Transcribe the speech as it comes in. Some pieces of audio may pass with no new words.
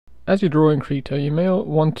As you draw in Krita, you may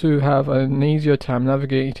want to have an easier time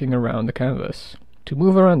navigating around the canvas. To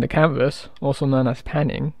move around the canvas, also known as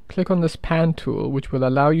panning, click on this pan tool, which will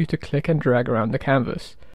allow you to click and drag around the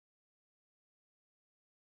canvas.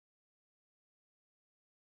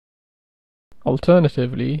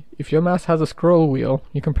 Alternatively, if your mouse has a scroll wheel,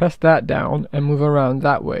 you can press that down and move around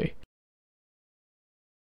that way.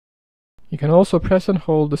 You can also press and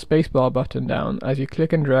hold the spacebar button down as you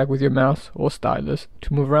click and drag with your mouse or stylus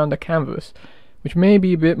to move around the canvas, which may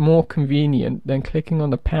be a bit more convenient than clicking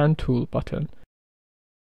on the pan tool button.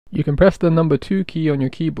 You can press the number 2 key on your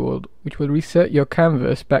keyboard, which will reset your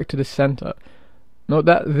canvas back to the center. Note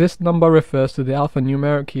that this number refers to the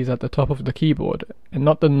alphanumeric keys at the top of the keyboard, and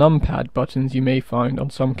not the numpad buttons you may find on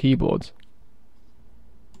some keyboards.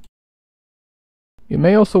 You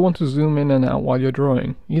may also want to zoom in and out while you're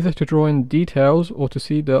drawing, either to draw in details or to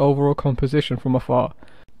see the overall composition from afar.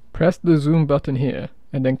 Press the zoom button here,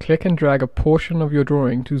 and then click and drag a portion of your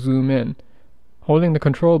drawing to zoom in. Holding the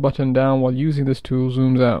control button down while using this tool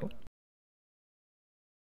zooms out.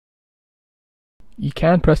 You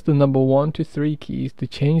can press the number 1 to 3 keys to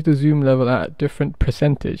change the zoom level at a different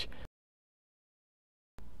percentage.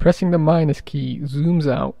 Pressing the minus key zooms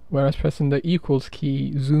out, whereas pressing the equals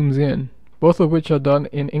key zooms in, both of which are done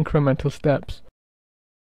in incremental steps.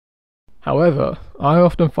 However, I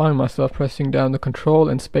often find myself pressing down the control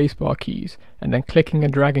and spacebar keys, and then clicking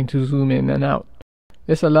and dragging to zoom in and out.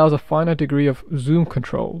 This allows a finer degree of zoom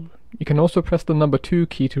control. You can also press the number 2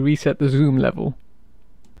 key to reset the zoom level.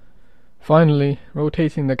 Finally,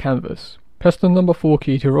 rotating the canvas. Press the number 4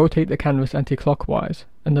 key to rotate the canvas anti-clockwise,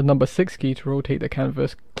 and the number 6 key to rotate the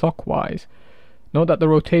canvas clockwise. Note that the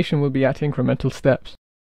rotation will be at incremental steps.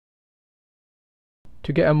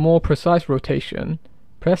 To get a more precise rotation,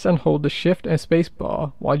 press and hold the Shift and Space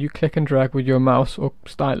bar while you click and drag with your mouse or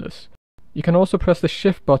stylus. You can also press the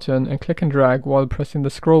Shift button and click and drag while pressing the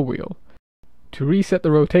scroll wheel. To reset the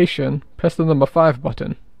rotation, press the number 5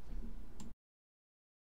 button.